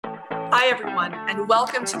Hi, everyone, and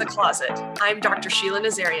welcome to The Closet. I'm Dr. Sheila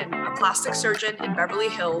Nazarian, a plastic surgeon in Beverly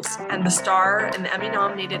Hills and the star in the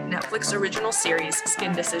Emmy-nominated Netflix original series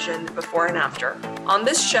Skin Decision Before and After. On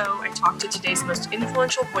this show, I talk to today's most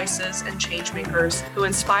influential voices and changemakers who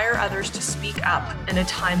inspire others to speak up in a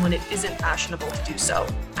time when it isn't fashionable to do so.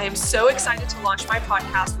 I am so excited to launch my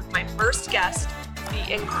podcast with my first guest,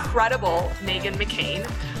 the incredible Meghan McCain,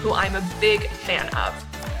 who I'm a big fan of.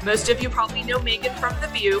 Most of you probably know Meghan from The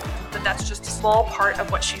View, but that's just a small part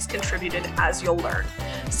of what she's contributed, as you'll learn.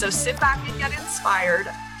 So sit back and get inspired.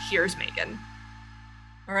 Here's Meghan.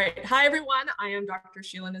 All right. Hi, everyone. I am Dr.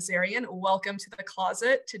 Sheila Nazarian. Welcome to The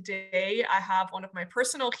Closet. Today, I have one of my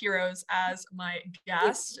personal heroes as my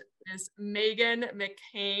guest. Is Meghan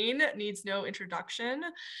McCain. Needs no introduction.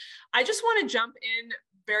 I just want to jump in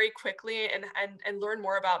very quickly and learn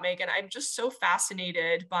more about Meghan. I'm just so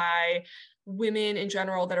fascinated by women in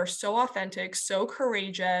general that are so authentic, so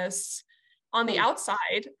courageous on the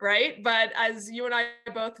outside, right? But as you and I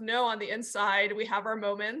both know, on the inside, we have our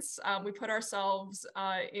moments. We put ourselves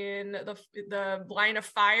in the line of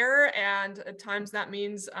fire, and at times that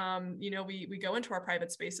means, we go into our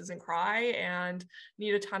private spaces and cry and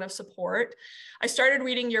need a ton of support. I started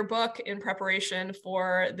reading your book in preparation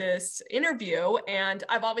for this interview, and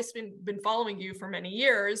I've always been following you for many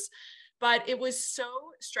years. But it was so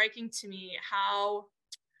striking to me how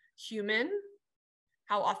human,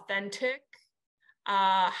 how authentic,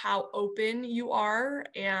 how open you are.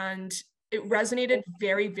 And it resonated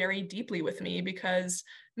very, very deeply with me because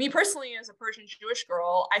me personally, as a Persian Jewish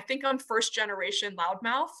girl, I think I'm first generation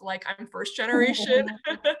loudmouth. Like I'm first generation,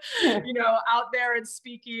 out there and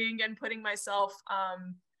speaking and putting myself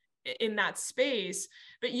in that space.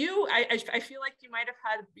 But I feel like you might have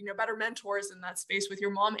had, better mentors in that space with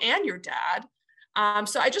your mom and your dad.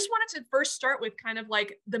 So I just wanted to first start with kind of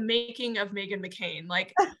like the making of Meghan McCain.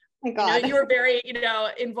 Like, my God. You were very,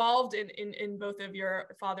 involved in both of your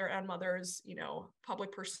father and mother's,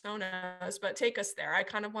 public personas, but take us there. I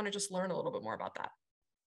kind of want to just learn a little bit more about that.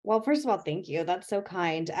 Well, first of all, thank you. That's so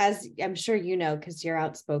kind. As I'm sure you know, because you're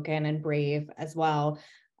outspoken and brave as well.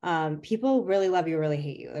 People really love you, really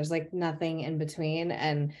hate you. There's like nothing in between.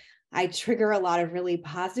 And I trigger a lot of really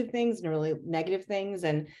positive things and really negative things.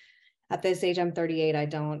 And at this age, I'm 38.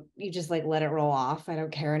 You just like let it roll off. I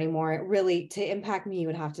don't care anymore. It really, to impact me, you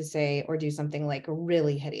would have to say or do something like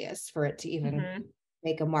really hideous for it to even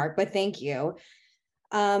make a mark. But thank you.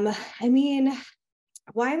 Why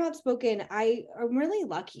I'm outspoken, I'm really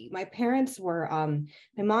lucky. My parents were,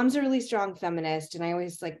 my mom's a really strong feminist. And I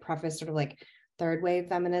always like preface sort of like third wave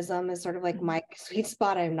feminism is sort of like my sweet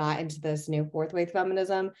spot. I'm not into this new fourth wave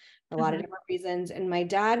feminism for a lot of different reasons. And my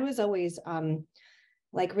dad was always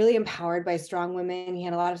like really empowered by strong women. He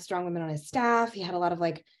had a lot of strong women on his staff. He had a lot of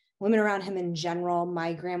like women around him in general.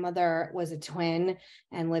 My grandmother was a twin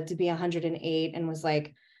and lived to be 108 and was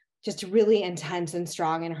like just really intense and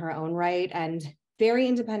strong in her own right and very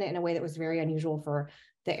independent in a way that was very unusual for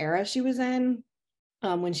the era she was in.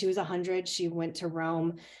 When she was 100, she went to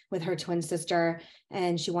Rome with her twin sister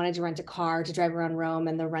and she wanted to rent a car to drive around Rome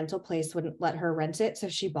and the rental place wouldn't let her rent it. So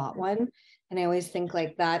she bought one. And I always think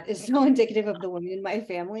like that is so indicative of the women in my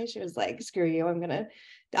family. She was like, screw you,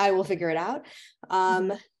 I will figure it out.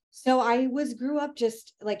 So I grew up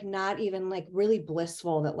just like not even like really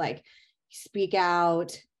blissful that like speak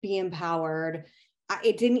out, be empowered.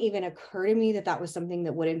 It didn't even occur to me that was something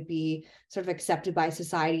that wouldn't be sort of accepted by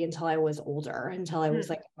society until I was older, until I was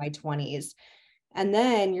like in my 20s. And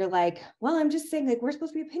then you're like, well, I'm just saying like, we're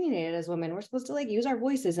supposed to be opinionated as women. We're supposed to like use our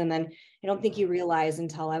voices. And then I don't think you realize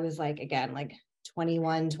until I was like, again, like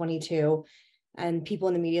 21, 22, and people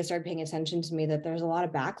in the media started paying attention to me that there's a lot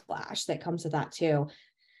of backlash that comes with that too.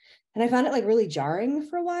 And I found it like really jarring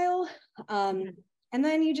for a while. And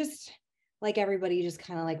then you just, like everybody, you just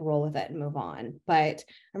kind of like roll with it and move on. But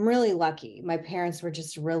I'm really lucky. My parents were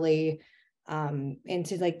just really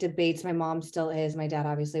into like debates. My mom still is. My dad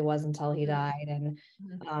obviously was until he died. And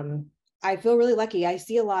I feel really lucky. I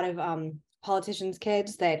see a lot of politicians'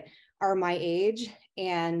 kids that are my age.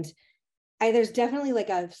 And there's definitely like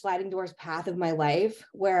a sliding doors path of my life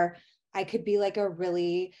where I could be like a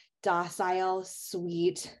really docile,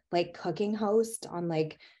 sweet, like cooking host on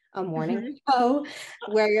like a morning show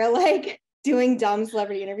where you're like doing dumb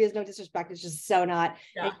celebrity interviews. No disrespect. It's just so not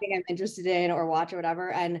anything I'm interested in or watch or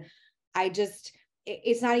whatever. And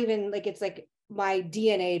it's not even like, it's like my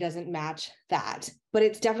DNA doesn't match that, but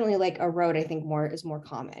it's definitely like a road I think is more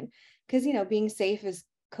common because, being safe is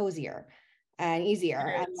cozier and easier.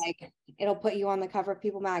 And like, it'll put you on the cover of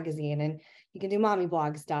People magazine and you can do mommy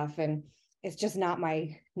blog stuff. And it's just not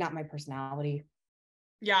my personality.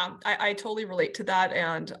 Yeah, I totally relate to that.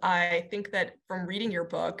 And I think that from reading your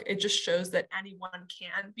book, it just shows that anyone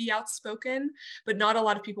can be outspoken, but not a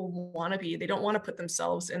lot of people want to be. They don't want to put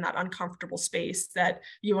themselves in that uncomfortable space that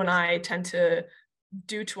you and I tend to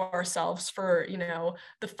do to ourselves for,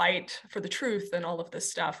 the fight for the truth and all of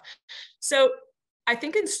this stuff. So I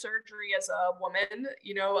think in surgery as a woman,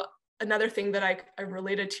 another thing that I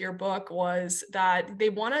related to your book was that they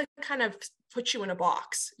want to kind of put you in a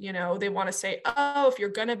box. They want to say, oh, if you're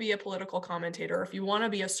going to be a political commentator, if you want to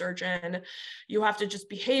be a surgeon, you have to just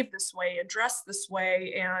behave this way and dress this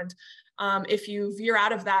way. And if you veer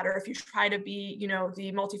out of that, or if you try to be,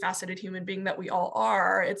 the multifaceted human being that we all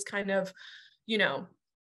are, it's kind of,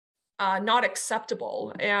 not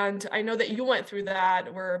acceptable. And I know that you went through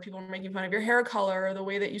that where people were making fun of your hair color or the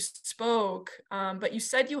way that you spoke. But you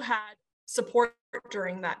said you had support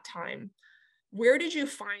during that time. Where did you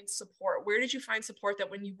find support? Where did you find support that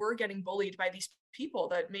when you were getting bullied by these people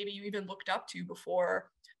that maybe you even looked up to before,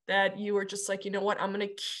 that you were just like, you know what, I'm going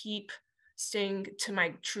to keep staying to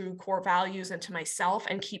my true core values and to myself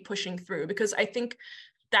and keep pushing through? Because I think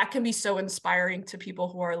that can be so inspiring to people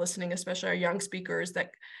who are listening, especially our young speakers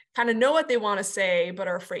that kind of know what they want to say, but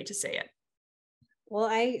are afraid to say it. Well,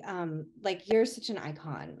 you're such an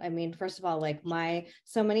icon. I mean, first of all,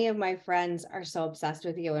 so many of my friends are so obsessed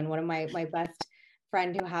with you. And one of my best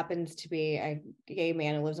friend who happens to be a gay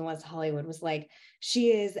man who lives in West Hollywood was like,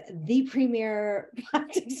 she is the premier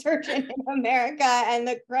plastic surgeon in America and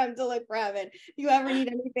the creme de la creme. And if you ever need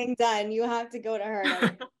anything done, you have to go to her. And I was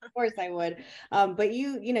like, of course I would. But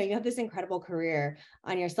you have this incredible career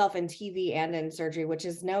on yourself in TV and in surgery, which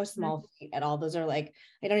is no small feat at all. Those are I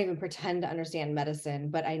don't even pretend to understand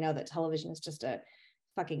medicine, but I know that television is just a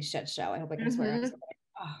fucking shit show. I hope I can swear. It's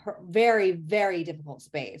a very, very difficult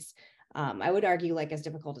space. I would argue as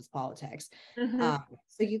difficult as politics.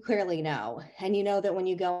 So you clearly know, and you know that when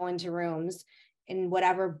you go into rooms in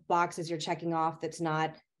whatever boxes you're checking off, that's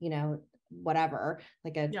not, whatever,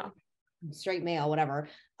 like a straight male, whatever,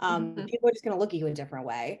 people are just going to look at you a different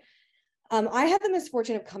way. I had the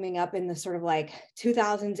misfortune of coming up in the sort of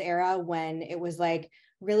 2000s era when it was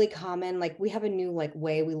really common. We have a new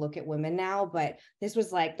way we look at women now, but this was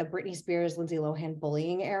the Britney Spears, Lindsay Lohan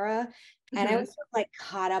bullying era. And I was sort of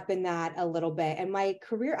caught up in that a little bit. And my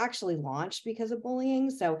career actually launched because of bullying.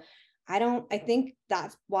 So I think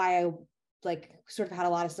that's why I sort of had a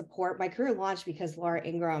lot of support. My career launched because Laura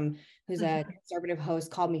Ingraham, who's a conservative host,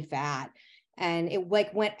 called me fat. And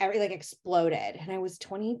it exploded. And I was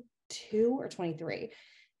 22 or 23.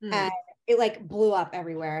 And it blew up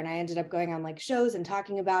everywhere. And I ended up going on shows and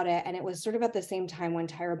talking about it. And it was sort of at the same time when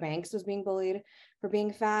Tyra Banks was being bullied for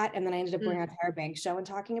being fat. And then I ended up going on Tyra Banks' show and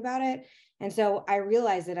talking about it. And so I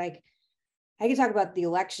realized that I could talk about the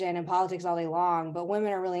election and politics all day long, but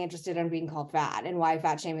women are really interested in being called fat and why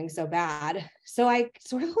fat shaming is so bad. So I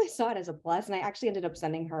sort of always saw it as a plus. And I actually ended up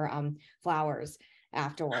sending her flowers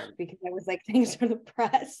afterward because I was thanks for the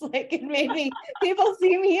press. It made me people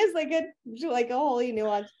see me as a wholly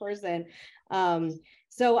nuanced person.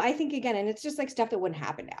 So I think again, and it's just stuff that wouldn't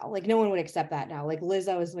happen now. No one would accept that now.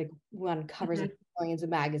 Lizzo is on covers of millions of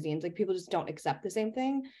magazines. People just don't accept the same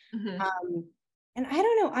thing. And I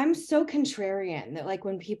don't know, I'm so contrarian that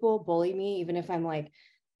when people bully me, even if I'm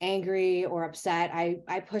angry or upset,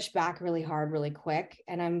 I push back really hard, really quick.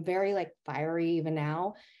 And I'm very fiery even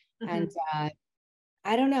now. And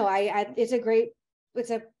I don't know. It's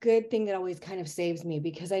a good thing that always kind of saves me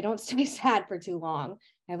because I don't stay sad for too long.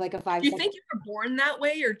 I have a 5 Do you think you were born that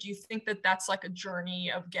way, or do you think that that's a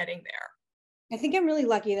journey of getting there? I think I'm really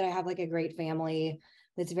lucky that I have a great family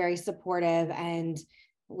that's very supportive and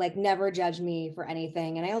never judge me for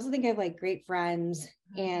anything. And I also think I have great friends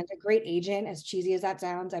and a great agent, as cheesy as that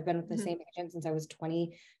sounds. I've been with the same agent since I was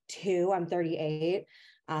 22. I'm 38.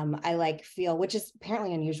 I feel, which is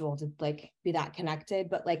apparently unusual to be that connected,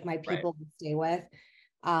 but my people to stay with.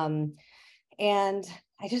 And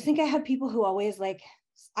I just think I have people who always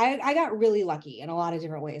I got really lucky in a lot of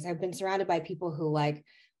different ways. I've been surrounded by people who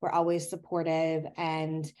were always supportive.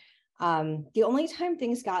 And the only time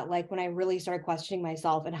things got when I really started questioning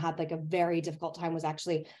myself and had a very difficult time was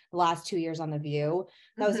actually the last 2 years on The View.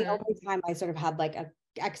 That was the only time I sort of had a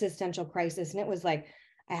existential crisis. And it was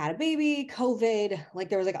I had a baby, COVID,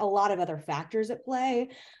 there was a lot of other factors at play,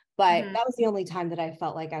 but that was the only time that I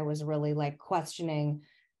felt I was really questioning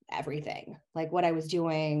everything, what I was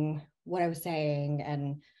doing, what I was saying.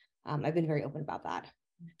 And I've been very open about that.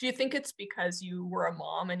 Do you think it's because you were a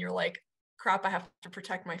mom and you're crap, I have to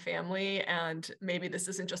protect my family, and maybe this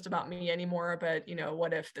isn't just about me anymore, but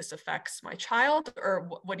what if this affects my child? Or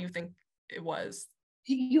what do you think it was?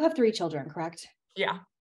 You have 3 children, correct? Yeah.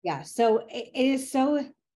 Yeah. So it is so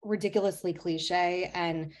ridiculously cliche.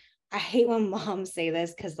 And I hate when moms say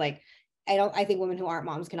this because like, I think women who aren't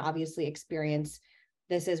moms can obviously experience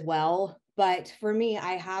this as well. But for me,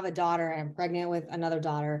 I have a daughter and I'm pregnant with another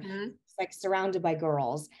daughter, like surrounded by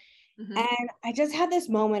girls. And I just had this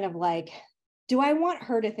moment of like, do I want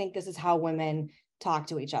her to think this is how women talk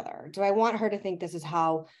to each other? Do I want her to think this is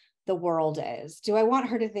how the world is? Do I want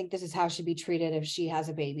her to think this is how she'd be treated if she has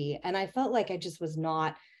a baby? And I felt like I just was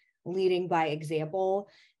not leading by example.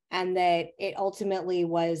 And that it ultimately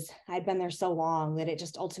was, I'd been there so long that it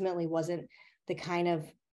just ultimately wasn't the kind of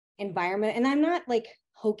environment. And I'm not like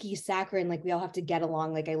hokey saccharine, like we all have to get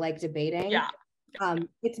along, like I like debating. Yeah.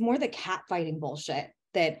 It's more the cat fighting bullshit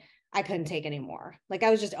that I couldn't take anymore. Like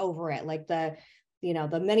I was just over it. Like the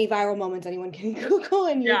many viral moments anyone can Google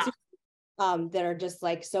and YouTube that are just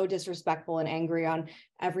like so disrespectful and angry on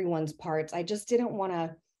everyone's parts. I just didn't want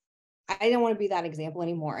to be that example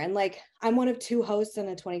anymore. And like, I'm one of 2 hosts in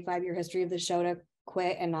a 25-year history of the show to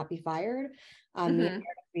quit and not be fired.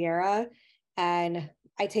 Vieira. And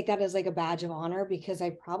I take that as like a badge of honor because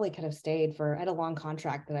I probably could have stayed I had a long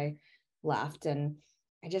contract that I left. And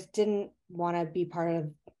I just didn't want to be part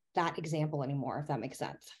of that example anymore, if that makes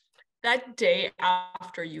sense. That day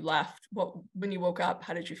after you left, when you woke up,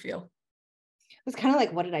 how did you feel? It was kind of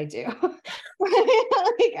like, what did I do?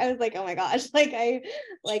 Like I was like, oh my gosh, I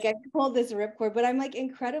pulled this ripcord, but I'm like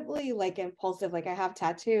incredibly like impulsive. Like I have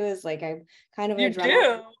tattoos, like I'm kind of an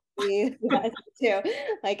adrenaline. Yes, too.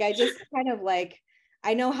 Like I just kind of like,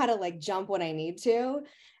 I know how to like jump when I need to.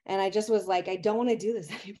 And I just was like, I don't want to do this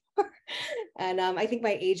anymore. And I think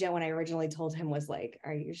my agent, when I originally told him, was like,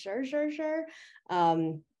 are you sure?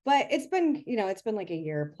 But it's been like a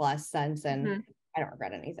year plus since, and I don't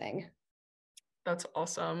regret anything. That's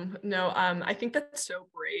awesome. No, I think that's so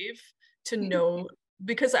brave to know,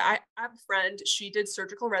 because I have a friend, she did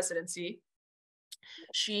surgical residency.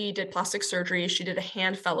 She did plastic surgery. She did a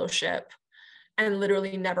hand fellowship and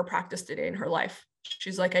literally never practiced a day in her life.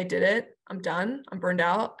 She's like, I did it. I'm done. I'm burned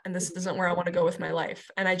out. And this isn't where I want to go with my life.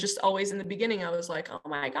 And I just always, in the beginning, I was like, oh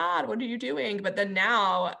my God, what are you doing? But then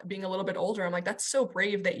now, being a little bit older, I'm like, that's so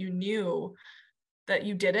brave that you knew that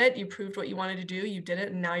you did it. You proved what you wanted to do. You did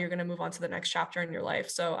it. And now you're going to move on to the next chapter in your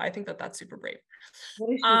life. So I think that that's super brave.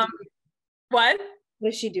 What does she do? What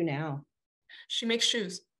does she do now? She makes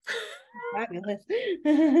shoes. Fabulous.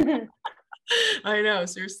 I know,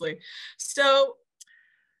 seriously. So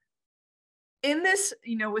in this,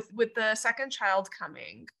 with the second child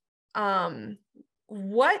coming,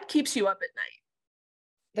 what keeps you up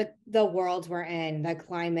at night? The world we're in, the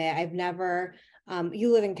climate. I've never,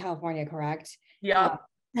 you live in California, correct? Yeah.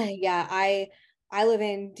 Yeah, I live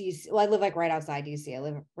in DC. Well, I live like right outside DC. I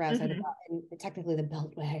live right outside technically the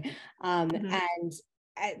Beltway. And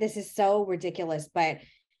this is so ridiculous, but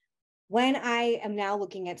when I am now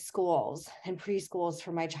looking at schools and preschools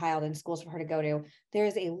for my child and schools for her to go to, there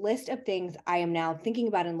is a list of things I am now thinking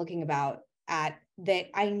about and looking at that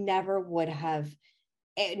it never would have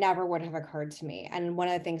occurred to me. And one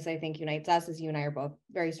of the things I think unites us is you and I are both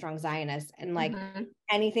very strong Zionists, and like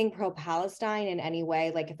anything pro-Palestine in any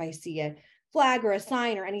way, like if I see a flag or a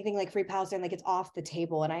sign or anything like Free Palestine, like it's off the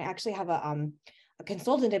table. And I actually have a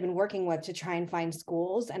consultant I've been working with to try and find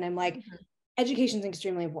schools. And I'm like, education is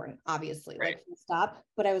extremely important, obviously, like stop.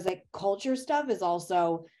 But I was like, culture stuff is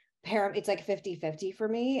also it's like 50-50 for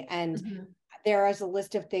me. And there is a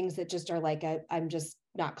list of things that just are like, I'm just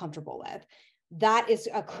not comfortable with. That is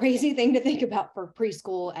a crazy thing to think about for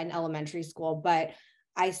preschool and elementary school. But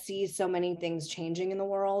I see so many things changing in the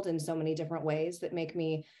world in so many different ways that make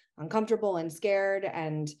me uncomfortable and scared.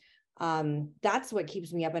 And that's what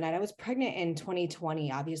keeps me up at night. I was pregnant in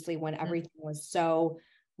 2020, obviously, when everything was so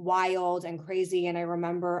wild and crazy. And I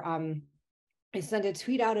remember I sent a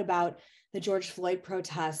tweet out about the George Floyd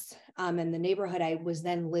protests in the neighborhood I was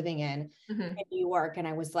then living in New York. And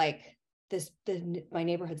I was like, my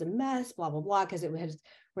neighborhood's a mess, blah, blah, blah, because it was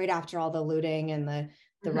right after all the looting and the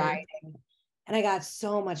rioting. And I got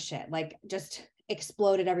so much shit, like just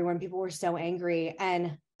exploded everywhere. And people were so angry.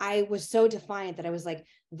 And I was so defiant that I was like,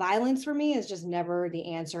 violence for me is just never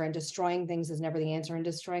the answer. And destroying things is never the answer. And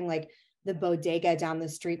destroying like the bodega down the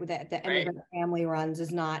street with the immigrant family runs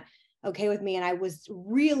is not okay with me. And I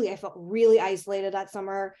felt really isolated that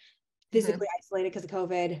summer, physically isolated because of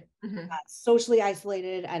COVID, socially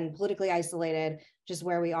isolated and politically isolated, just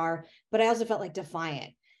where we are. But I also felt like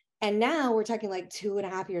defiant. And now we're talking like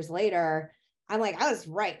 2.5 years later, I'm like, I was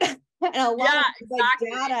right. And a lot of exactly.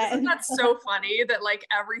 Like data. Isn't that so funny that like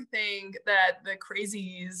everything that the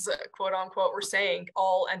crazies, quote unquote, were saying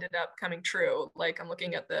all ended up coming true? Like I'm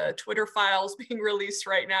looking at the Twitter files being released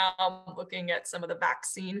right now. I'm looking at some of the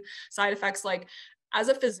vaccine side effects. Like as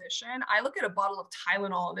a physician, I look at a bottle of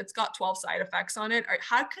Tylenol and it's got 12 side effects on it.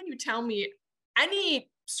 How can you tell me any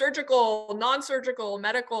surgical, non-surgical,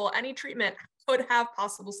 medical, any treatment could have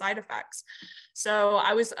possible side effects? So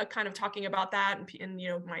I was kind of talking about that in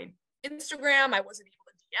my Instagram. I wasn't able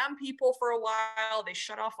to DM people for a while. They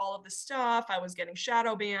shut off all of this stuff. I was getting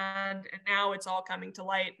shadow banned, and now it's all coming to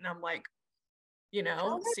light. And I'm like,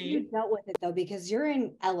 How have see, you dealt with it though? Because you're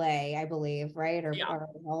in LA, I believe, right? Or, yeah, or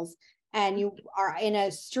Hills, and you are in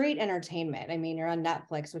a straight entertainment. I mean, you're on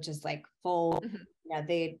Netflix, which is like full, yeah,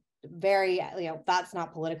 they very, that's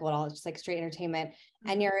not political at all. It's just like straight entertainment.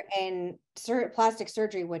 And you're in plastic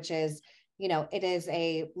surgery, which is, it is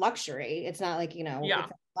a luxury. It's not like, yeah.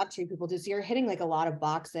 it's a luxury people do. So you're hitting like a lot of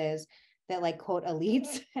boxes that like quote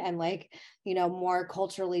elites and like, more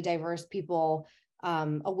culturally diverse people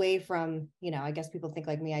away from, I guess people think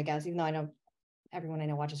like me, I guess, even though I know everyone I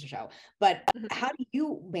know watches the show, but how do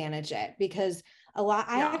you manage it? Because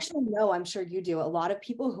I actually know, I'm sure you do, a lot of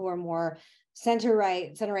people who are more center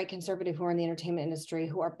right conservative who are in the entertainment industry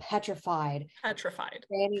who are petrified,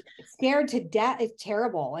 scared to death. It's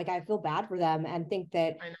terrible. Like, I feel bad for them and think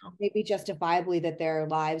that maybe justifiably that their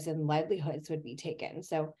lives and livelihoods would be taken.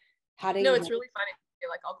 So how do you? No, it's really funny.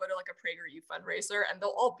 Like, I'll go to like a PragerU fundraiser and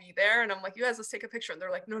they'll all be there, and I'm like, you guys, let's take a picture. And they're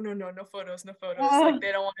like, no photos. Like, they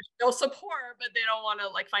don't want to, they'll support, but they don't want to,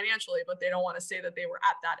 like, financially, but they don't want to say that they were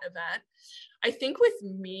at that event. I think with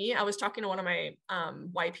me, I was talking to one of my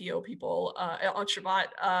YPO people on Shabbat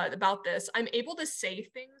about this. I'm able to say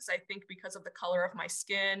things, I think, because of the color of my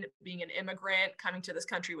skin, being an immigrant, coming to this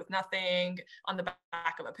country with nothing, on the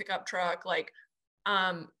back of a pickup truck, like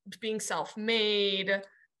being self-made,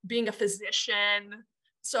 being a physician.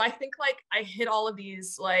 So I think like I hit all of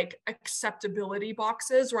these like acceptability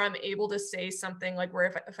boxes where I'm able to say something like,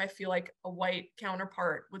 where if I feel like a white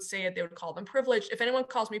counterpart would say it, they would call them privileged. If anyone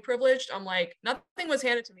calls me privileged, I'm like, nothing was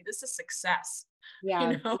handed to me. This is success.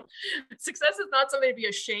 Yeah. Success is not something to be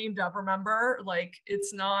ashamed of. Remember, like,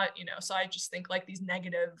 it's not, so I just think like these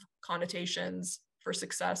negative connotations for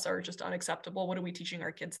success are just unacceptable. What are we teaching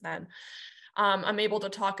our kids then? I'm able to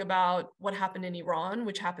talk about what happened in Iran,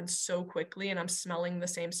 which happened so quickly, and I'm smelling the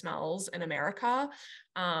same smells in America.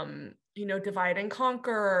 Divide and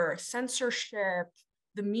conquer, censorship,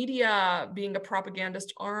 the media being a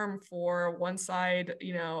propagandist arm for one side,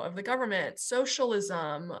 of the government,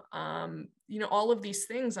 socialism, all of these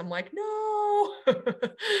things. I'm like, no,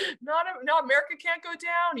 no, America can't go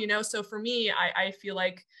down, So for me, I feel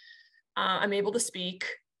like I'm able to speak.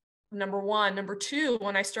 Number one. Number two,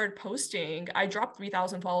 when I started posting, I dropped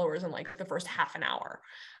 3,000 followers in like the first half an hour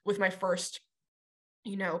with my first,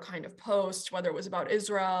 kind of post, whether it was about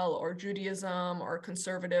Israel or Judaism or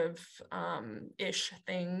conservative-ish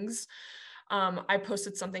things. I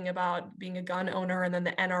posted something about being a gun owner, and then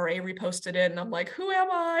the NRA reposted it, and I'm like, who am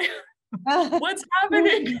I? What's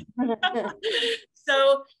happening?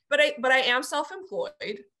 So, but I am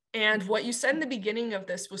self-employed. And what you said in the beginning of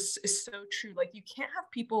this is so true. Like, you can't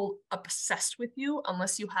have people obsessed with you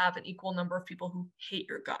unless you have an equal number of people who hate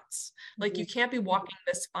your guts. Like, you can't be walking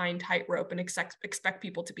this fine tightrope and expect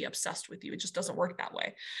people to be obsessed with you. It just doesn't work that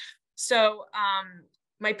way. So,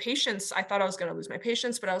 my patience, I thought I was going to lose my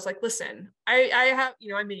patience, but I was like, listen, I have,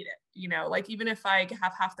 I made it, like, even if I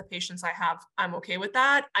have half the patience I have, I'm okay with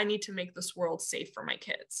that. I need to make this world safe for my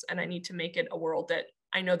kids. And I need to make it a world that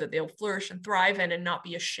I know that they'll flourish and thrive in, and not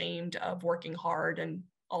be ashamed of working hard and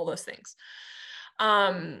all those things.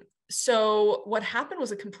 So what happened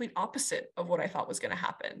was a complete opposite of what I thought was going to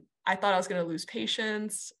happen. I thought I was going to lose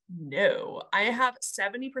patience. No, I have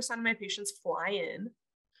 70% of my patients fly in.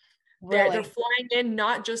 Really? They're flying in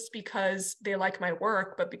not just because they like my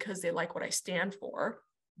work, but because they like what I stand for.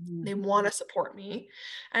 They want to support me.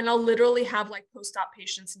 And I'll literally have like post-op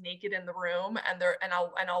patients naked in the room, and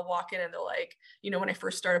I'll walk in, and they're like, when I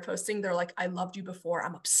first started posting, they're like, I loved you before,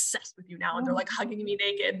 I'm obsessed with you now. And they're like hugging me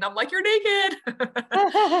naked, and I'm like, you're naked.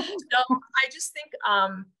 So I just think,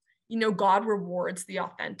 God rewards the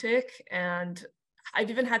authentic. And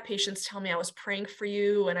I've even had patients tell me, I was praying for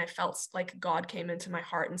you, and I felt like God came into my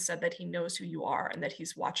heart and said that he knows who you are and that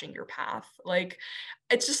he's watching your path. Like,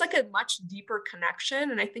 it's just like a much deeper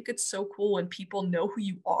connection. And I think it's so cool when people know who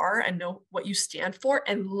you are and know what you stand for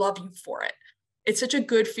and love you for it. It's such a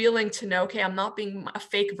good feeling to know, okay, I'm not being a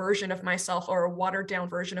fake version of myself or a watered down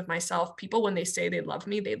version of myself. People, when they say they love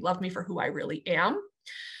me for who I really am.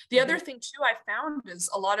 The other thing too I found is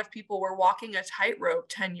a lot of people were walking a tightrope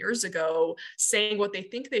 10 years ago, saying what they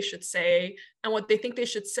think they should say, and what they think they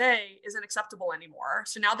should say isn't acceptable anymore.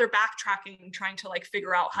 So now they're backtracking, trying to like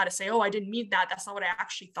figure out how to say, oh, I didn't mean that. That's not what I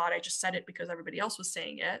actually thought. I just said it because everybody else was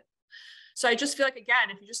saying it. So I just feel like, again,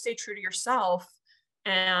 if you just stay true to yourself,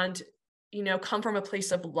 and, come from a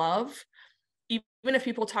place of love. Even if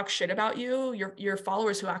people talk shit about you, your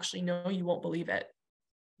followers who actually know you won't believe it.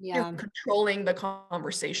 Yeah. You're controlling the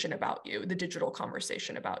conversation about you, the digital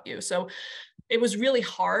conversation about you. So it was really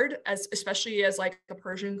hard, especially as like a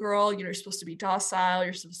Persian girl, you're supposed to be docile,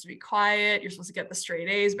 you're supposed to be quiet, you're supposed to get the straight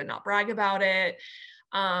A's, but not brag about it.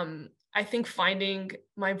 I think finding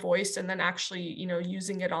my voice and then actually,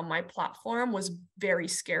 using it on my platform was very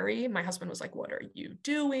scary. My husband was like, "What are you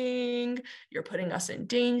doing? You're putting us in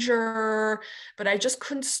danger." But I just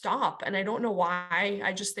couldn't stop. And I don't know why.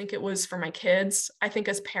 I just think it was for my kids. I think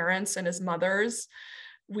as parents and as mothers,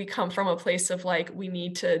 we come from a place of like, we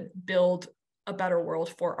need to build a better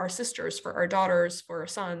world for our sisters, for our daughters, for our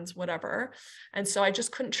sons, whatever. And so I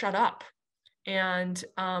just couldn't shut up. And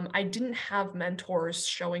I didn't have mentors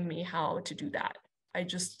showing me how to do that. I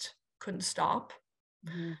just couldn't stop.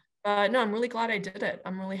 Mm-hmm. But no, I'm really glad I did it.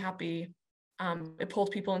 I'm really happy. It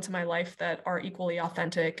pulled people into my life that are equally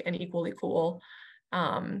authentic and equally cool,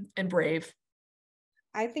 and brave.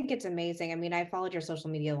 I think it's amazing. I mean, I followed your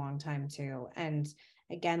social media a long time too. And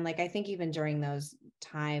again, like I think even during those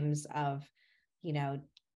times of,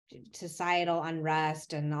 societal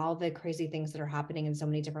unrest and all the crazy things that are happening in so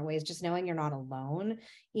many different ways, just knowing you're not alone,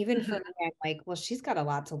 even for me, I'm like, well, she's got a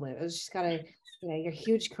lot to lose. She's got your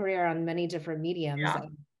huge career on many different mediums. Yeah.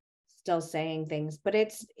 And still saying things, but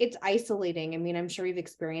it's isolating. I mean, I'm sure you've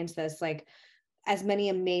experienced this, like as many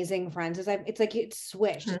amazing friends as it's like it's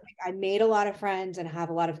switched. Mm-hmm. Like, I made a lot of friends and have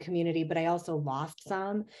a lot of community, but I also lost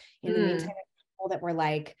some in the meantime. People that were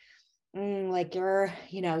like, like you're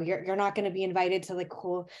not going to be invited to like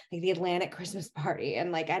cool, like the Atlantic Christmas party.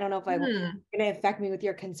 And like, I don't know if I'm going to affect me with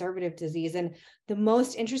your conservative disease. And the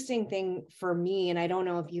most interesting thing for me, and I don't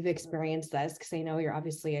know if you've experienced this, because I know you're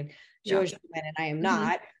obviously a Jewish woman and I am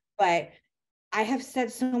not, but I have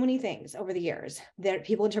said so many things over the years that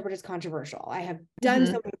people interpret as controversial. I have done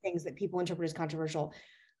so many things that people interpret as controversial.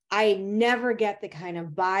 I never get the kind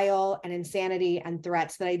of bile and insanity and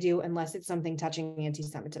threats that I do unless it's something touching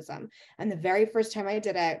anti-Semitism. And the very first time I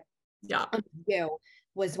did it,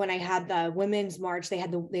 was when I had the women's march. They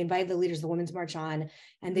invited the leaders of the women's march on,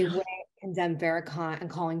 and they wouldn't condemn Farrakhan and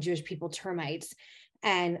calling Jewish people termites.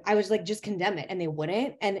 And I was like, just condemn it. And they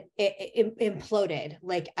wouldn't. And it imploded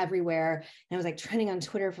like everywhere. And I was like trending on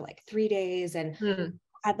Twitter for like 3 days. And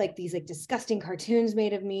had like these like disgusting cartoons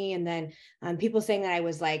made of me. And then people saying that I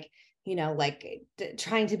was like,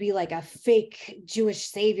 trying to be like a fake Jewish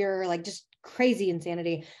savior, like just crazy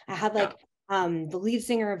insanity. I had like the lead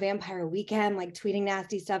singer of Vampire Weekend, like tweeting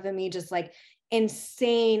nasty stuff at me, just like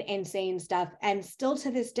insane stuff. And still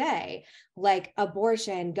to this day, like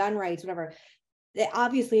abortion, gun rights, whatever, it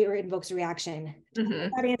obviously invokes a reaction. Talking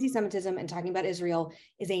about anti-Semitism and talking about Israel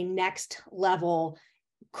is a next level,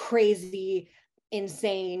 crazy,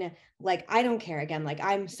 insane. Like, I don't care. Again, like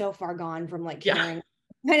I'm so far gone from like caring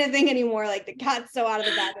kind of thing anymore. Like the cat's so out of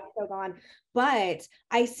the bag, it's so gone. But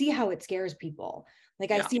I see how it scares people.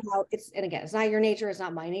 Like I see how and again, it's not your nature, it's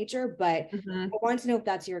not my nature, but I want to know if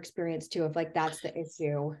that's your experience too, if like that's the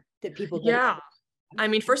issue that people get. I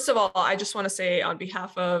mean, first of all, I just want to say on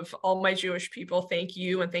behalf of all my Jewish people, thank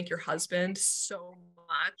you and thank your husband so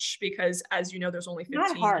much, because as you know, there's only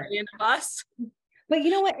 15 million of us. But you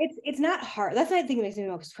know what? It's not hard. That's not the thing that makes me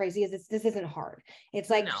most crazy is this isn't hard. It's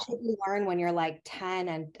like shit you learn when you're like 10,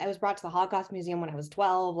 and I was brought to the Holocaust Museum when I was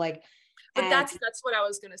 12. Like, but that's what I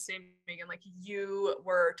was gonna say, Megan. Like you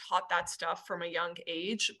were taught that stuff from a young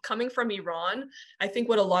age. Coming from Iran, I think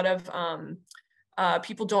what a lot of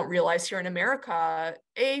people don't realize here in America,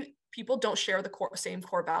 people don't share the same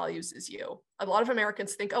core values as you. A lot of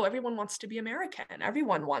Americans think, oh, everyone wants to be American.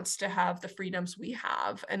 Everyone wants to have the freedoms we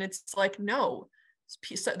have. And it's like, no,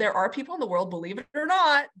 there are people in the world, believe it or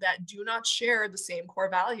not, that do not share the same core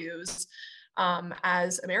values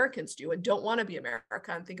as Americans do and don't want to be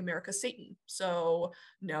America and think America's Satan. So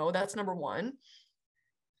no, that's number one.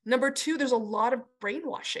 Number two, there's a lot of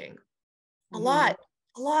brainwashing. A lot.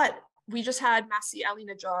 We just had Masih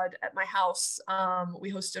Alinejad at my house.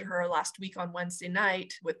 We hosted her last week on Wednesday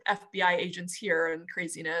night with FBI agents here and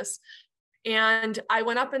craziness. And I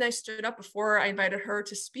went up and I stood up before I invited her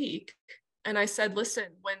to speak. And I said, listen,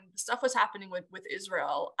 when stuff was happening with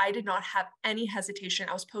Israel, I did not have any hesitation.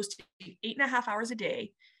 I was posting 8.5 hours a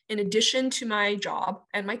day, in addition to my job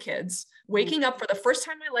and my kids, waking up for the first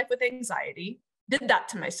time in my life with anxiety, did that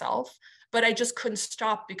to myself. But I just couldn't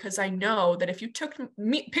stop because I know that if you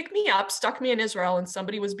pick me up, stuck me in Israel and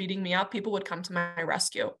somebody was beating me up, people would come to my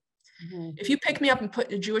rescue. If you pick me up and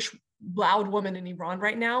put a Jewish loud woman in Iran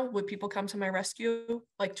right now, would people come to my rescue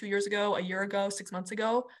like 2 years ago, a year ago, 6 months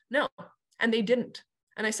ago? No. And they didn't.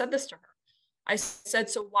 And I said this to her. I said,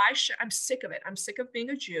 so why should, I'm sick of it. I'm sick of being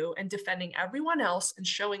a Jew and defending everyone else and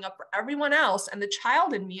showing up for everyone else. And the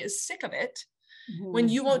child in me is sick of it when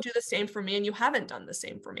you won't do the same for me and you haven't done the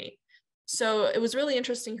same for me. So it was really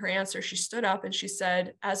interesting, her answer. She stood up and she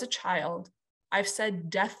said, as a child, I've said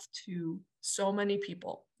death to so many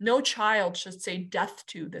people. No child should say death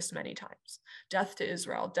to this many times. Death to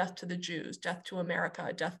Israel, death to the Jews, death to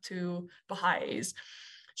America, death to Baha'is.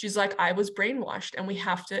 She's like, I was brainwashed, and we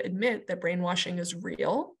have to admit that brainwashing is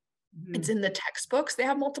real. It's in the textbooks. They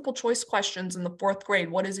have multiple choice questions in the 4th grade.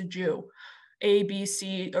 What is a Jew? A, B,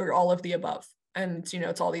 C, or all of the above. And,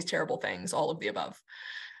 it's all these terrible things, all of the above.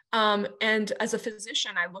 And as a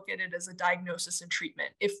physician, I look at it as a diagnosis and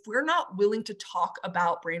treatment. If we're not willing to talk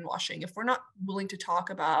about brainwashing, if we're not willing to talk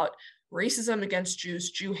about racism against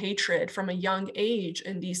Jews, Jew hatred from a young age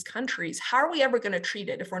in these countries, how are we ever going to treat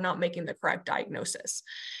it if we're not making the correct diagnosis?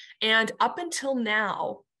 And up until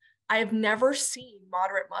now, I have never seen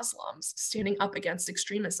moderate Muslims standing up against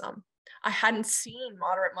extremism. I hadn't seen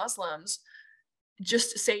moderate Muslims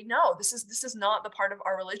just say, no, this is not the part of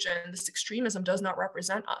our religion. This extremism does not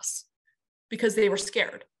represent us, because they were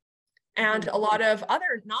scared. And a lot of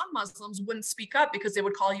other non-Muslims wouldn't speak up because they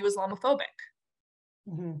would call you Islamophobic,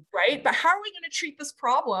 right? But how are we going to treat this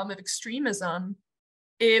problem of extremism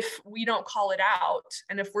if we don't call it out,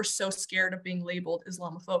 and if we're so scared of being labeled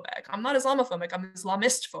Islamophobic? I'm not Islamophobic, I'm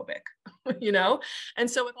Islamist phobic,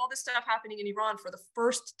 And so with all this stuff happening in Iran for the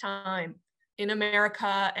first time in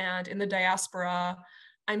America and in the diaspora,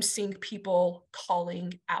 I'm seeing people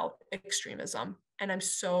calling out extremism. And I'm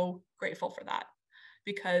so grateful for that,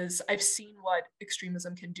 because I've seen what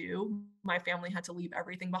extremism can do. My family had to leave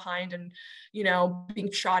everything behind and,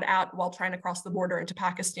 being shot at while trying to cross the border into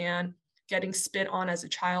Pakistan, getting spit on as a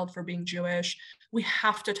child for being Jewish. We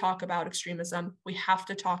have to talk about extremism. We have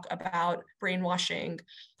to talk about brainwashing,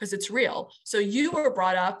 because it's real. So you were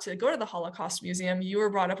brought up to go to the Holocaust Museum. You were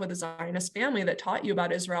brought up with a Zionist family that taught you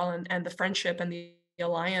about Israel and the friendship and the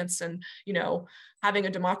alliance and, having a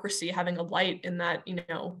democracy, having a light in that,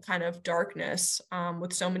 kind of darkness,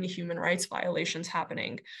 with so many human rights violations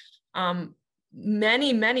happening.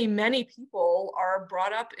 Many, many, many people are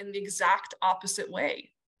brought up in the exact opposite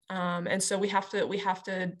way. And so we have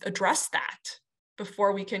to address that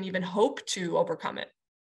before we can even hope to overcome it.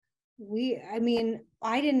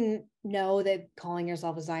 I didn't know that calling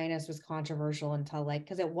yourself a Zionist was controversial until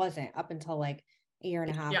because it wasn't up until a year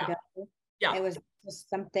and a half ago. Yeah. It was just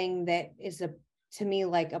something that is to me,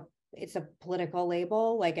 it's a political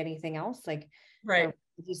label, like anything else, right. A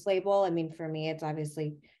religious label. For me, it's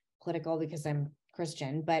obviously political because I'm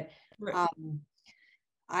Christian, but right.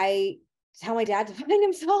 It's how my dad defined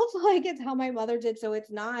himself, it's how my mother did. So it's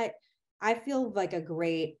not, I feel like a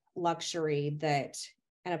great luxury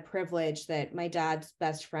and a privilege that my dad's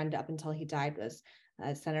best friend up until he died was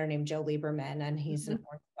a senator named Joe Lieberman, and he's an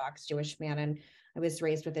Orthodox Jewish man. And I was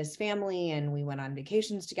raised with his family, and we went on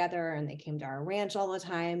vacations together, and they came to our ranch all the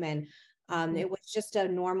time. And it was just a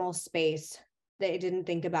normal space. They didn't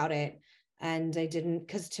think about it. And I didn't,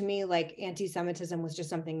 because to me, anti-Semitism was just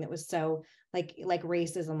something that was so like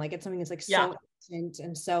racism, it's something that's so ancient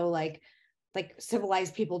and so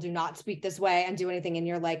civilized people do not speak this way and do anything. And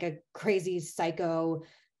you're a crazy psycho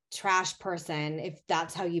trash person if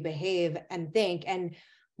that's how you behave and think. And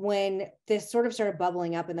when this sort of started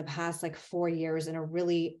bubbling up in the past 4 years in a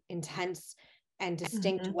really intense and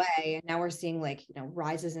distinct way, and now we're seeing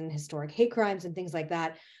rises in historic hate crimes and things like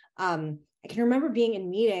that. I can remember being in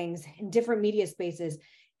meetings in different media spaces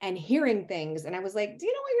and hearing things, and I was like, do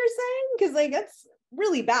you know what you're saying? Because that's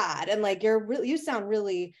really bad, and you sound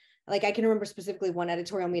really I can remember specifically one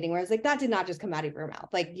editorial meeting where I was like, that did not just come out of your mouth.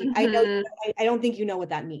 I know, I don't think you know what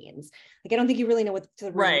that means. I don't think you really know what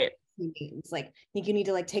the right means. I think you need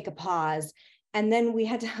to take a pause. And then we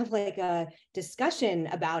had to have a discussion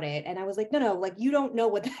about it. And I was like, no, you don't know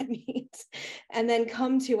what that means. And then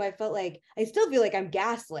I felt I still feel I'm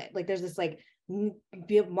gaslit. There's this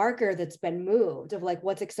marker that's been moved of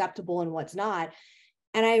what's acceptable and what's not.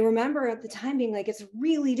 And I remember at the time being it's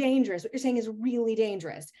really dangerous. What you're saying is really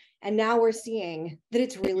dangerous. And now we're seeing that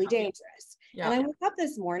it's really dangerous. Yeah. And I woke up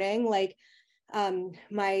this morning,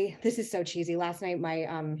 this is so cheesy. Last night,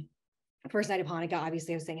 my first night of Hanukkah,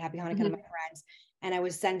 obviously I was saying Happy Hanukkah to my friends. And I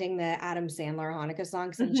was sending the Adam Sandler Hanukkah song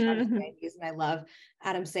because I'm Chinese and I love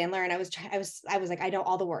Adam Sandler. And I was like, I know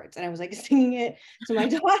all the words. And I was singing it to my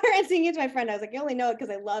daughter and singing it to my friend. I was like, I only know it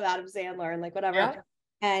because I love Adam Sandler and whatever. Yeah.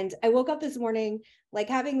 And I woke up this morning,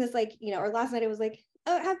 having this, or last night I was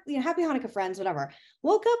happy Hanukkah, friends, whatever.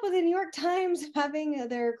 Woke up with the New York Times having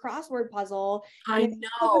their crossword puzzle. I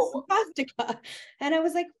know. Swastika. And I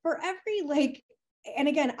was for every and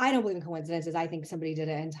again, I don't believe in coincidences. I think somebody did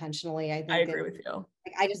it intentionally. I I think agree with you.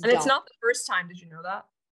 like, I just And it's don't. not the first time. Did you know that?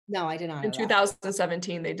 No, I did not In know that.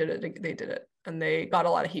 2017, they did it and they got a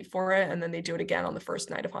lot of heat for it. And then they do it again on the first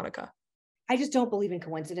night of Hanukkah. I just don't believe in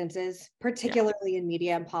coincidences, particularly in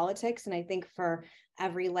media and politics. And I think for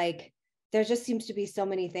every like, there just seems to be so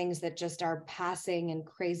many things that just are passing and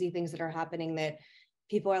crazy things that are happening that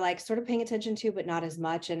people are like sort of paying attention to, but not as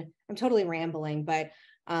much. And I'm totally rambling, but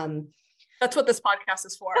that's what this podcast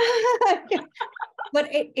is for. But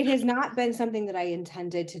it has not been something that I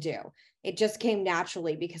intended to do. It just came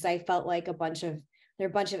naturally because I felt like there are a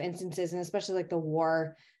bunch of instances, and especially like the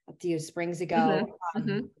war a few springs ago.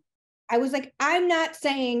 I was like, I'm not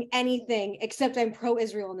saying anything except I'm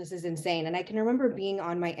pro-Israel and this is insane. And I can remember being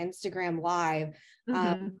on my Instagram live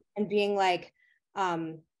and being like,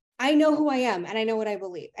 I know who I am and I know what I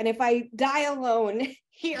believe. And if I die alone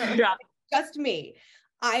here, just me,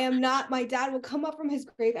 I am not, my dad will come up from his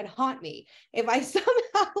grave and haunt me if I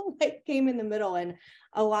somehow like came in the middle. And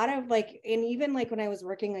a lot of like, and even like when I was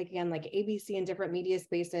working like again, like ABC and different media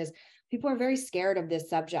spaces, people are very scared of this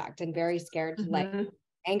subject and very scared to like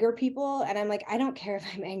anger people. And I'm like, I don't care if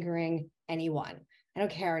I'm angering anyone. I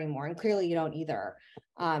don't care anymore. And clearly you don't either.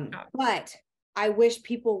 But I wish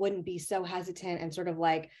people wouldn't be so hesitant and sort of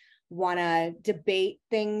like want to debate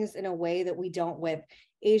things in a way that we don't with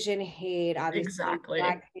Asian hate, obviously,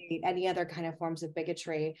 Black hate, any other kind of forms of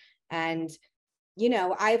bigotry. And, you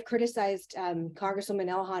know, I've criticized Congresswoman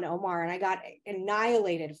Ilhan Omar and I got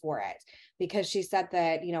annihilated for it because she said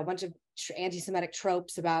that, you know, a bunch of anti-Semitic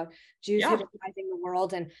tropes about Jews hypnotizing the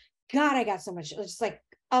world. And God, I got so much, it was just like,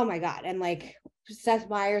 oh my God. And like Seth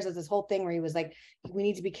Meyers has this whole thing where he was like, we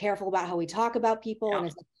need to be careful about how we talk about people. And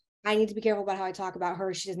it's like, I need to be careful about how I talk about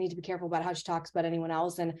her. She doesn't need to be careful about how she talks about anyone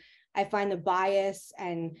else. And I find the bias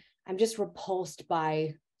and I'm just repulsed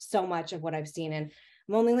by so much of what I've seen. And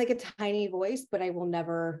I'm only like a tiny voice, but I will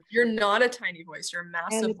never. You're not a tiny voice. You're a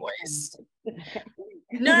massive voice.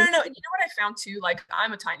 No. You know what I found too? Like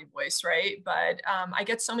I'm a tiny voice, right? But I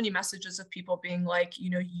get so many messages of people being like, you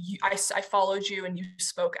know, I followed you and you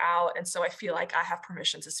spoke out. And so I feel like I have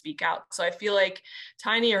permission to speak out. So I feel like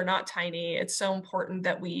tiny or not tiny, it's so important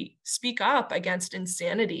that we speak up against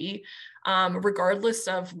insanity, regardless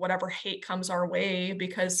of whatever hate comes our way,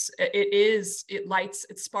 because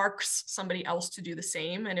it sparks somebody else to do the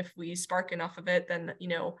same. And if we spark enough of it, then, you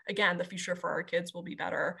know, again, the future for our kids will be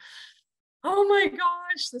better. Oh my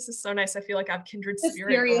gosh, this is so nice. I feel like I have kindred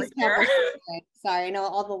spirit over here. Sorry, I know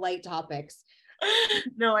all the light topics.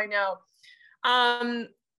 No, I know.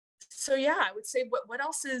 So yeah, I would say what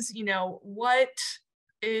else is, you know, what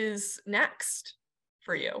is next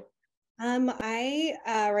for you? I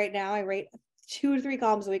right now I write 2 to 3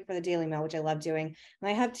 columns a week for the Daily Mail, which I love doing. And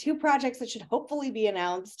I have 2 projects that should hopefully be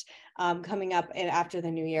announced coming up after the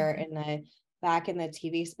new year back in the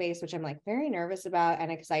TV space, which I'm like very nervous about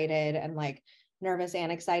and excited and like nervous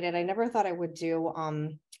and excited. I never thought I would do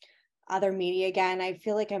other media again. I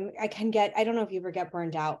feel like I don't know if you ever get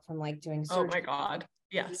burned out from like doing surgery. Oh my God.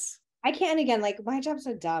 Yes. I can't again, like my job's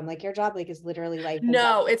so dumb. Like your job like is literally life.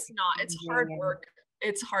 No, it's not. It's hard work.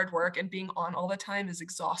 It's hard work and being on all the time is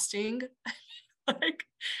exhausting. Like,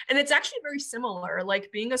 and it's actually very similar,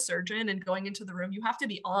 like being a surgeon and going into the room, you have to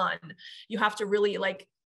be on, you have to really like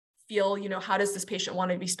feel, you know, how does this patient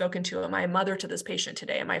want to be spoken to? Am I a mother to this patient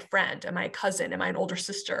today? Am I a friend? Am I a cousin? Am I an older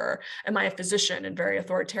sister? Am I a physician? And very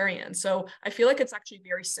authoritarian. So I feel like it's actually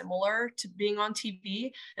very similar to being on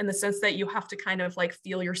TV in the sense that you have to kind of like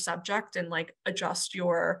feel your subject and like adjust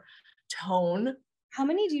your tone. How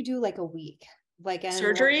many do you do like a week? Like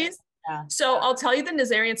surgeries? Yeah. So I'll tell you the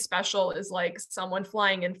Nazarian special is like someone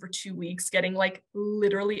flying in for 2 weeks, getting like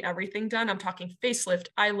literally everything done. I'm talking facelift,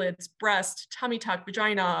 eyelids, breast, tummy tuck,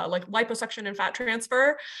 vagina, like liposuction and fat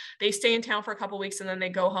transfer. They stay in town for a couple of weeks and then they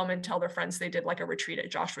go home and tell their friends they did like a retreat at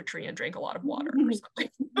Joshua Tree and drank a lot of water or something.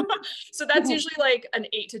 So that's usually like an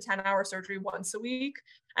 8 to 10 hour surgery once a week.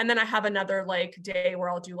 And then I have another like day where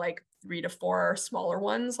I'll do like 3 to 4 smaller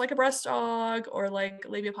ones, like a breast aug or like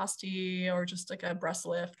labiaplasty or just like a breast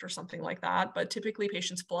lift or something like that. But typically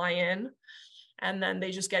patients fly in and then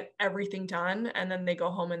they just get everything done. And then they go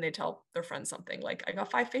home and they tell their friends something like, I got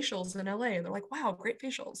 5 facials in LA. And they're like, wow, great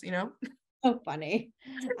facials, you know? So funny.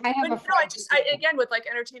 I have again, with like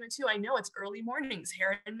entertainment too, I know it's early mornings,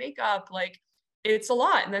 hair and makeup, like it's a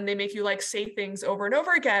lot. And then they make you like say things over and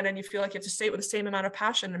over again. And you feel like you have to say it with the same amount of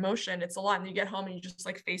passion and emotion. It's a lot. And you get home and you just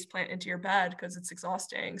like face plant into your bed because it's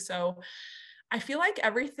exhausting. So I feel like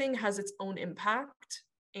everything has its own impact.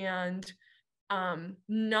 And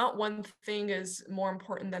Not one thing is more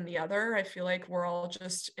important than the other. I feel like we're all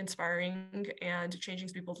just inspiring and changing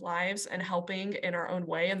people's lives and helping in our own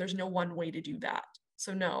way. And there's no one way to do that.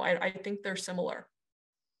 So no, I think they're similar.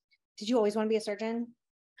 Did you always want to be a surgeon?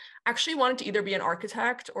 Actually wanted to either be an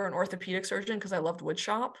architect or an orthopedic surgeon because I loved wood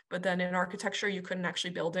shop, but then in architecture you couldn't actually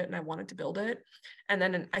build it and I wanted to build it. And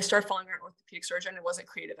then I started following an orthopedic surgeon. It wasn't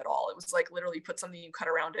creative at all. It was like literally put something, you cut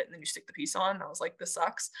around it and then you stick the piece on. And I was like, this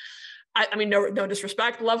sucks. I mean, no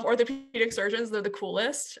disrespect, love orthopedic surgeons, they're the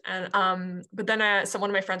coolest. And but then one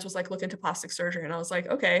of my friends was like, look into plastic surgery, and I was like,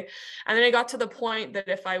 okay. And then I got to the point that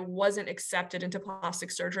if I wasn't accepted into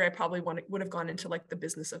plastic surgery, I probably would have gone into like the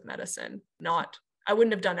business of medicine. I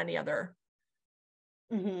wouldn't have done any other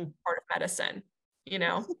part of medicine, you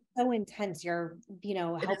know. It's so intense. You're,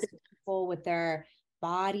 helping people with their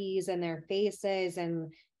bodies and their faces,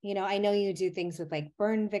 and I know you do things with like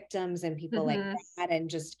burn victims and people like that, and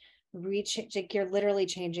just like you're literally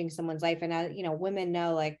changing someone's life. And women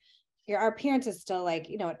know like our appearance is still like,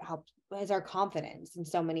 it helps as our confidence in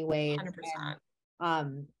so many ways. 100%.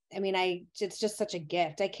 And, I mean, it's just such a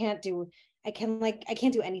gift. I can't do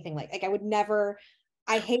anything like I would never.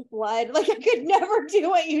 I hate blood. Like I could never do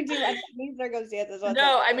what you do under any circumstances.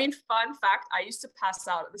 No, I mean, fun fact, I used to pass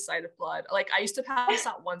out at the sight of blood. Like I used to pass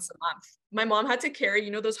out once a month. My mom had to carry,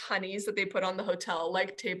 those honeys that they put on the hotel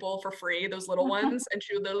like table for free, those little ones. And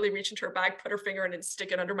she would literally reach into her bag, put her finger in and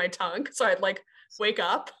stick it under my tongue. So I'd like wake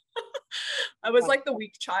up. I was like the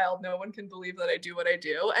weak child. No one can believe that I do what I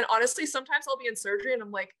do. And honestly, sometimes I'll be in surgery and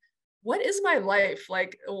I'm like, what is my life?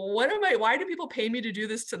 Like, why do people pay me to do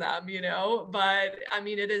this to them? But I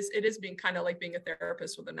mean, it is being kind of like being a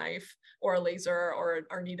therapist with a knife or a laser or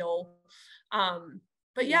a needle.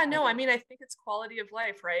 But yeah, no, I mean, I think it's quality of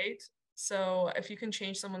life, right? So if you can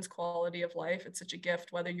change someone's quality of life, it's such a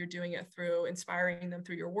gift, whether you're doing it through inspiring them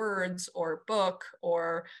through your words or book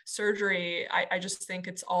or surgery. I just think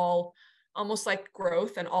it's all almost like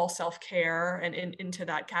growth and all self-care and into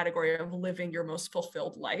that category of living your most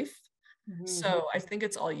fulfilled life. So I think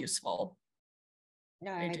it's all useful.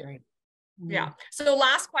 Yeah, I agree. Yeah. So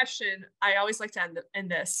last question, I always like to end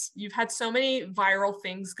this. You've had so many viral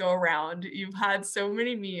things go around. You've had so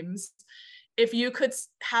many memes. If you could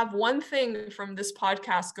have one thing from this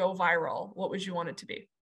podcast go viral, what would you want it to be?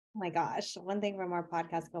 Oh my gosh, one thing from our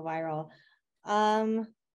podcast go viral.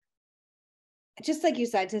 Just like you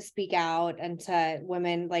said, to speak out and to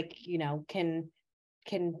women, like, can,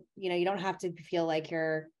 you don't have to feel like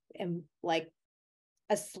you're like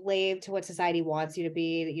a slave to what society wants you to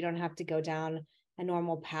be, that you don't have to go down a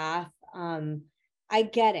normal path. I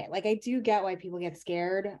get it. Like, I do get why people get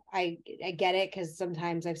scared. I get it, because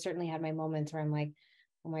sometimes I've certainly had my moments where I'm like,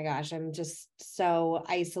 oh my gosh, I'm just so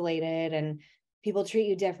isolated and people treat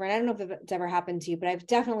you different. I don't know if it's ever happened to you, but I've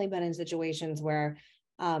definitely been in situations where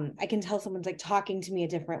I can tell someone's like talking to me a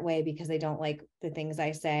different way because they don't like the things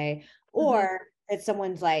I say, or that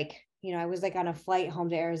someone's like, I was like on a flight home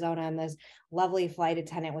to Arizona, and this lovely flight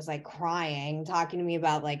attendant was like crying, talking to me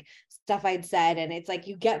about like stuff I'd said. And it's like,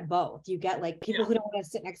 you get both. You get like people who don't want to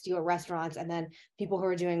sit next to you at restaurants, and then people who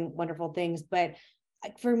are doing wonderful things. But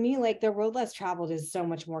for me, like, the road less traveled is so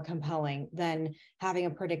much more compelling than having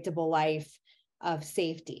a predictable life of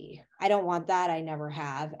safety. I don't want that. I never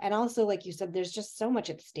have. And also, like you said, there's just so much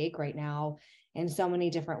at stake right now in so many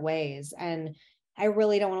different ways. And I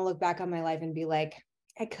really don't want to look back on my life and be like,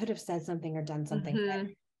 I could have said something or done something. But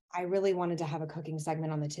I really wanted to have a cooking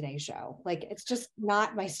segment on the Today Show. Like, it's just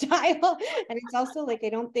not my style. And it's also like, I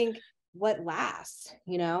don't think what lasts,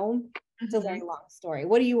 it's a very long story.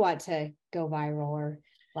 What do you want to go viral or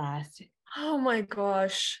last? Oh my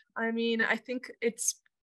gosh. I mean, I think it's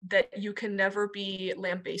that you can never be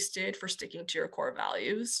lambasted for sticking to your core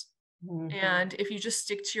values. And if you just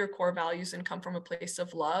stick to your core values and come from a place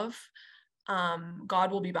of love,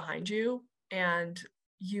 God will be behind you, and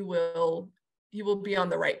you will be on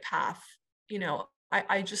the right path.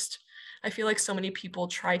 I feel like so many people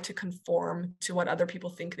try to conform to what other people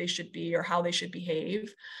think they should be or how they should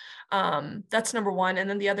behave. That's number one. And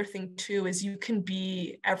then the other thing too is you can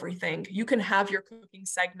be everything. You can have your cooking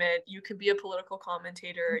segment. You can be a political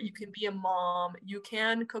commentator. You can be a mom. You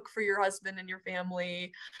can cook for your husband and your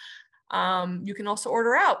family. You can also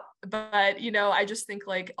order out. But, I just think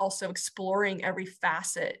like also exploring every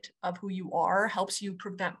facet of who you are helps you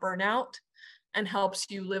prevent burnout and helps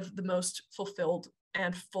you live the most fulfilled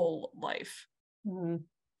and full life.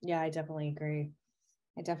 Yeah, I definitely agree.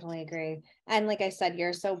 And like I said,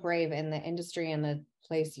 you're so brave in the industry and the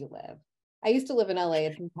place you live. I used to live in LA.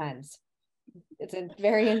 It's intense. It's a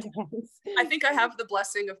very intense. I think I have the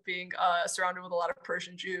blessing of being surrounded with a lot of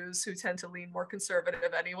Persian Jews who tend to lean more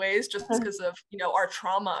conservative anyways, just because of, our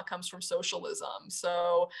trauma comes from socialism.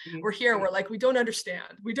 So we're here, we're like, we don't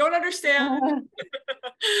understand. Like,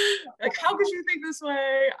 how could you think this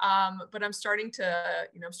way? But I'm starting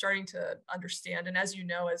to understand. And as you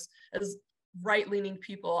know, as right-leaning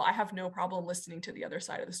people, I have no problem listening to the other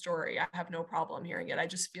side of the story. I have no problem hearing it. I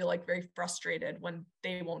just feel like very frustrated when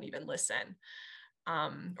they won't even listen,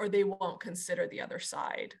 or they won't consider the other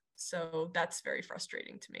side. So that's very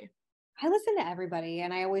frustrating to me. I listen to everybody,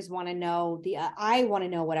 and I always want to know I want to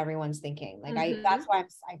know what everyone's thinking. Like that's why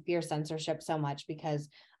I fear censorship so much, because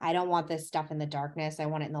I don't want this stuff in the darkness. I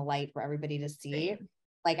want it in the light for everybody to see. Same.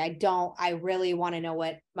 Like, I really want to know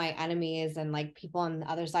what my enemy is and like people on the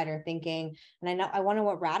other side are thinking. And I want to know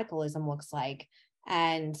what radicalism looks like.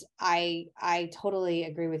 And I totally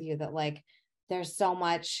agree with you that like, there's so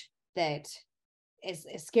much that is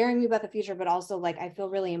scaring me about the future, but also like, I feel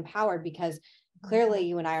really empowered because clearly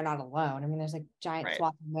you and I are not alone. I mean, there's like giant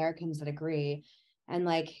swath of Americans that agree. And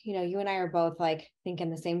like, you and I are both like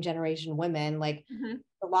thinking the same generation women, like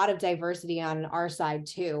a lot of diversity on our side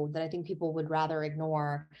too, that I think people would rather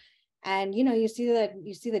ignore. And, you see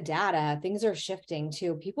the data, things are shifting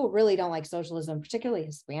too. People really don't like socialism, particularly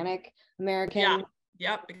Hispanic American.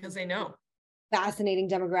 Yeah, because they know. Fascinating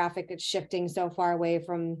demographic that's shifting so far away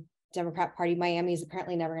from Democrat Party. Miami is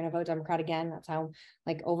apparently never going to vote Democrat again. That's how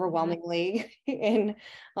like overwhelmingly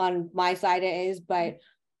on my side it is. But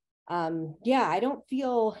I don't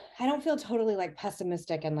feel totally like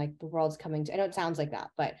pessimistic and like the world's coming to, I know it sounds like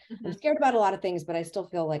that, but I'm scared about a lot of things, but I still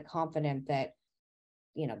feel like confident that,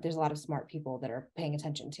 there's a lot of smart people that are paying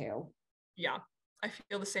attention to. Yeah, I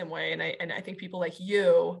feel the same way. And I think people like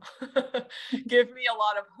you give me a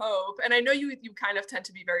lot of hope. And I know you kind of tend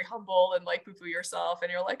to be very humble and like poo-poo yourself.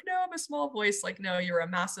 And you're like, no, I'm a small voice. Like, no, you're a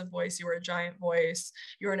massive voice. You are a giant voice.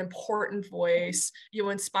 You're an important voice. You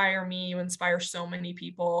inspire me. You inspire so many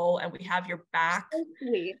people. And we have your back. So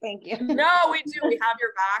sweet. Thank you. No, we do. We have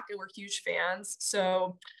your back and we're huge fans.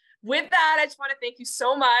 So with that, I just want to thank you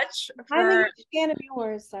so much. I'm a huge fan of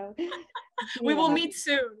yours, so we will meet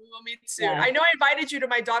soon. Yeah. I know I invited you to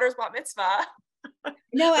my daughter's bat mitzvah.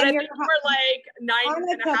 No, and I think we're like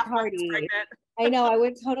 9.5 months pregnant. I know, I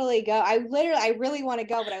would totally go. I really want to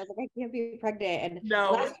go, but I was like, I can't be pregnant. And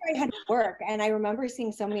last year I had to work, and I remember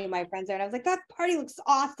seeing so many of my friends there, and I was like, that party looks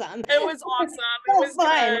awesome. It was awesome. It was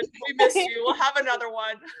fun. Good. We missed you. We'll have another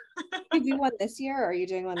one. Did you do one this year, or are you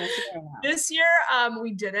doing one this year? This year,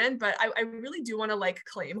 we didn't, but I really do want to like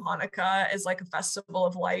claim Hanukkah as like a festival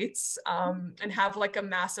of lights, and have like a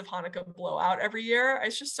massive Hanukkah blowout every year.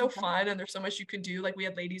 It's just so fun, and there's so much you can do. Like we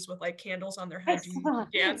had ladies with like candles on their head doing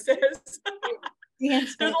dances.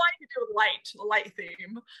 There's a lot you can do with the light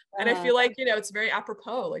theme. And I feel like, it's very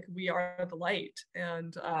apropos, like we are the light.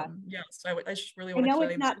 And so I just really want to know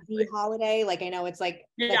it's not the holiday. Like I know it's like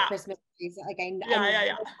Christmas trees. Like I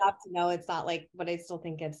love to know it's not like, but I still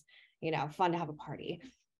think it's, fun to have a party.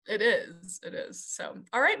 It is. So,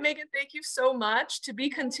 all right, Meghan, thank you so much. To be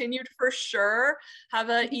continued for sure. Have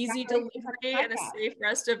an easy delivery and a safe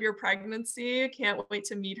rest of your pregnancy. Can't wait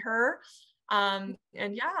to meet her. And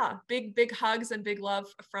big hugs and big love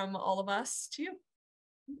from all of us to you.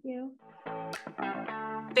 Thank you.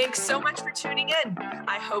 Thanks so much for tuning in.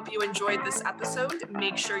 I hope you enjoyed this episode.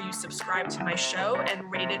 Make sure you subscribe to my show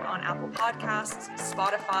and rate it on Apple Podcasts,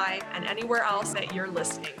 Spotify, and anywhere else that you're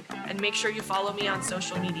listening. And make sure you follow me on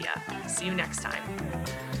social media. See you next time.